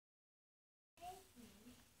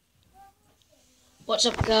What's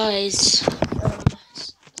up, guys?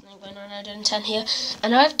 It's 9.910 here,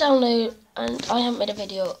 and I haven't made a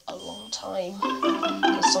video a long time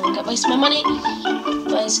because someone kept wasting my money,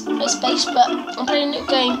 my space. But I'm playing a new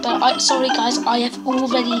game. But sorry, guys, I have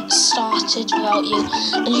already started without you,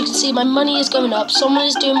 and you can see my money is going up. Someone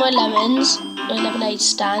is doing my lemonade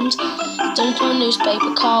stand, doing my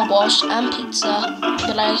newspaper, car wash, and pizza.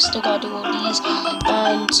 But I still gotta do all these,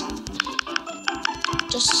 and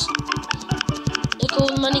just look all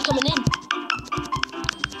the money coming in.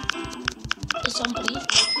 It's unbelievable.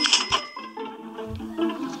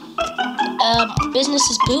 Business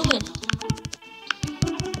is booming.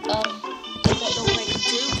 I don't know what I can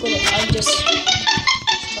do with it. I'm just trying to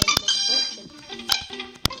make a fortune.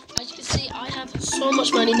 As you can see, I have so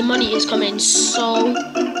much money. The money is coming so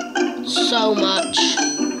much.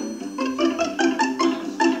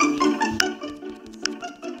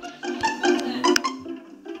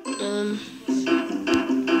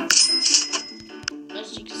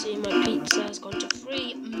 As you can see, my pizza has gone to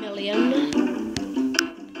 3 million.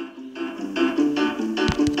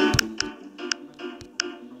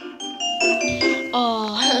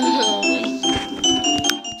 Oh,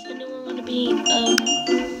 anyone want to be,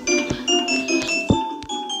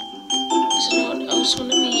 is anyone else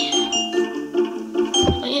want to be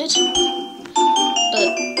hired? But,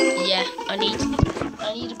 yeah, I need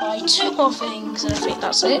to buy 2 more things, and I think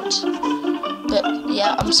that's it. But,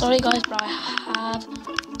 yeah, I'm sorry, guys, but I have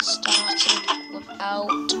started without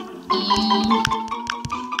you.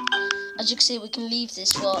 As you can see, we can leave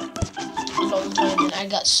this for a long time, and I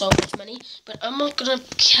got so much money. But I'm not gonna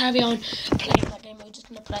carry on playing that game. I'm just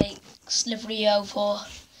gonna play Slither for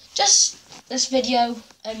just this video,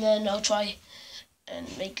 and then I'll try and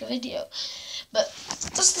make a video. But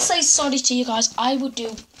just to say sorry to you guys, I will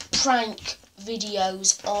do prank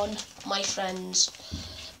videos on my friends,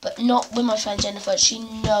 but not with my friend Jennifer. She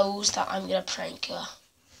knows that I'm gonna prank her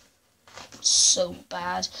so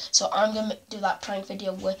bad, so I'm gonna do that prank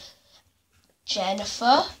video with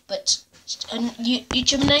Jennifer. But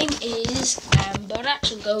YouTube name is Amber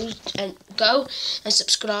Action. Go and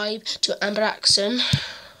subscribe to Amber Action.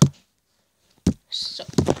 So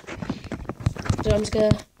I'm just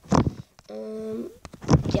gonna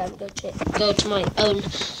yeah, I'm going to go to my own.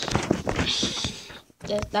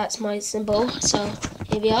 That's my symbol. So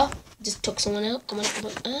here we are. Just took someone out. Come on.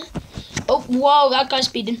 Oh, whoa! That guy's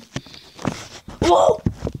speeding. Whoa!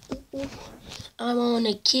 I'm on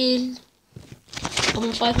a kill. I'm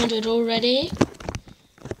on 500 already.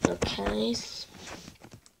 Okay.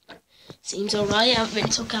 Seems alright. I haven't been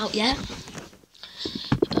took out yet.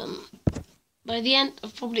 By the end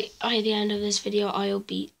of this video, I'll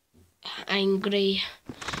be angry,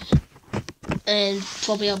 and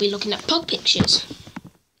probably I'll be looking at pug pictures.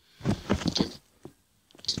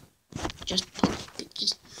 Just pug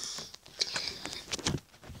pictures.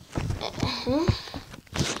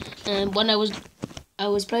 And when I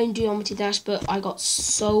was playing Geometry Dash, but I got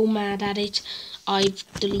so mad at it, I've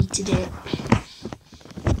deleted it.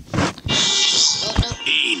 Oh no.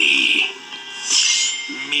 Eeny,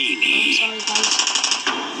 meeny, I'm sorry, guys.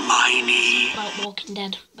 miny. About Walking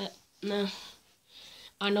Dead, but no,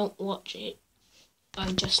 I don't watch it.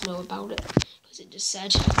 I just know about it because it just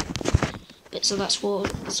said. But so that's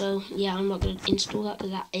what. So yeah, I'm not gonna install that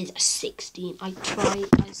because that is a 16. I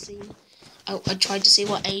tried to see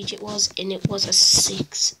what age it was, and it was a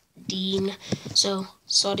 16. So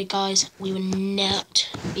sorry, guys, we will not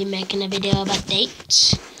be making a video about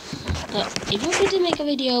dates. But if you want me to make a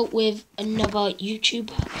video with another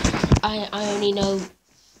YouTuber, I only know.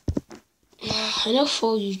 I know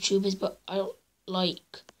 4 YouTubers, but I don't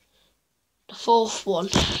like the 4th one.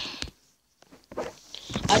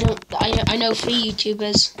 I know 3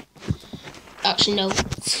 YouTubers. Actually, no.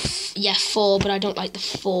 Yeah, 4, but I don't like the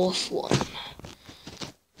 4th one.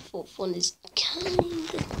 4th one is kind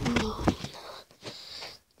of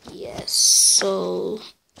yes. So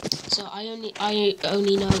I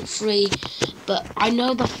only know 3, but I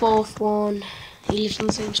know the 4th one. He lives on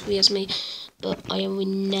the same street as me. But I am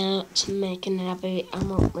not making I'm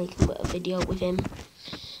not making a video with him.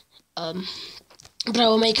 But I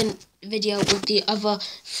will make a video with the other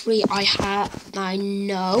 3 I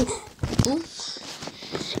know. Ooh.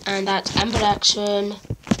 And that's Amber Action,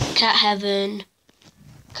 Cat Heaven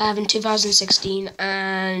 2016,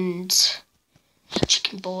 and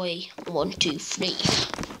Chicken Boy 123.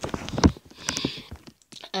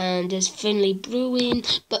 And there's Finley Brewing,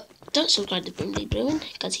 but don't subscribe to Finley Brewing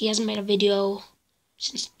because he hasn't made a video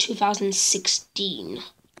since 2016.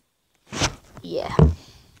 Yeah,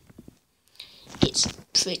 it's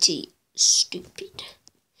pretty stupid.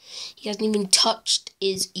 He hasn't even touched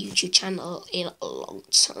his YouTube channel in a long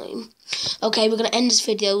time. Okay, we're gonna end this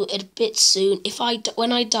video a bit soon.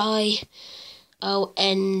 When I die, I'll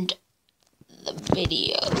end the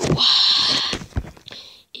video.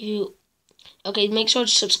 Okay, make sure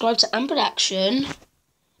to subscribe to Amber Action.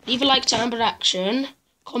 Leave a like to Amber Action.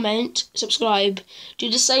 Comment, subscribe. Do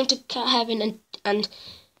the same to Cat Heaven and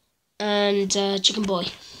Chicken Boy.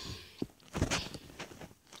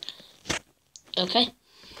 Okay.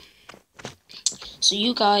 So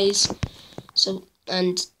you guys,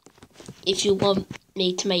 and if you want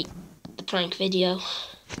me to make the prank video,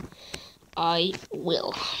 I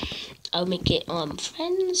will. I'll make it on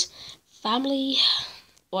friends, family,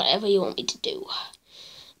 whatever you want me to do.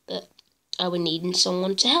 But I will need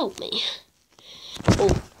someone to help me.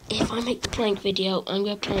 Or if I make the prank video, I'm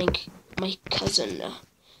gonna prank my cousin.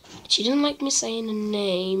 She doesn't like me saying her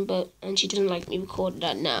name, and she doesn't like me recording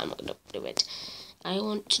that. Now I'm not gonna do it. I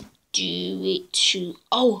want to do it to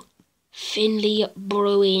Finley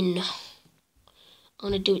Bruin. I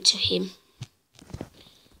want to do it to him.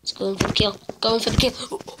 Let's go in for the kill. Going for the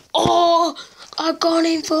kill. Oh, I've gone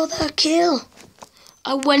in for the kill.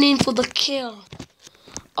 I went in for the kill.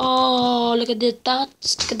 Oh, look at the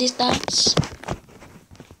dots. Look at these dots.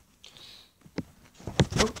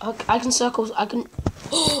 Oh, I can circle. I can.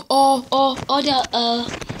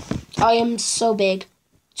 I am so big.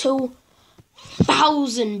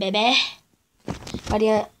 2,000, baby.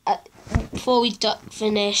 Before we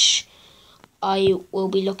finish, I will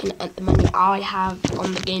be looking at the money I have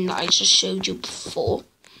on the game that I just showed you before,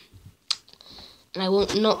 and I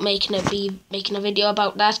won't not be making a video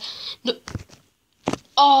about that. No.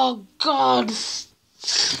 Oh God!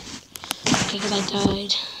 Okay, because I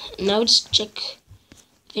died. Now just check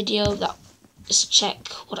video that. Just check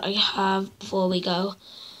what I have before we go.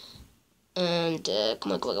 And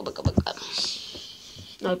come on.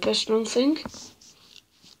 No, I pressed the wrong thing.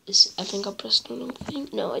 I think I pressed the wrong thing.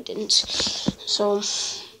 No, I didn't. So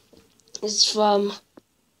it's from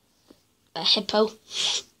a hippo.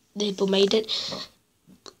 The hippo made it.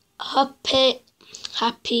 Happy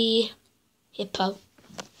hippo.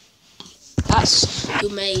 That's who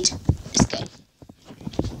made this game.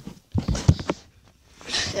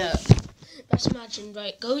 Let's imagine,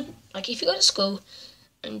 right? If you go to school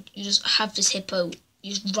and you just have this hippo,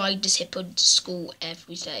 you just ride this hippo to school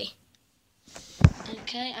every day.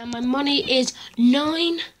 Okay, and my money is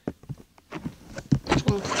 9.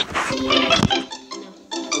 No.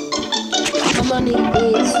 My money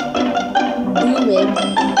is booming.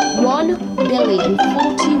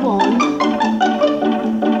 1,041,000,000.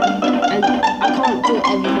 And I can't do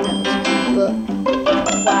everything else, but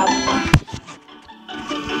wow.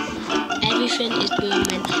 Everything is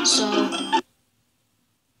booming. So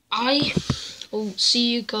I will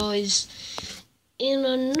see you guys in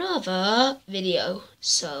another video.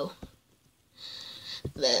 So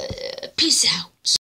peace out.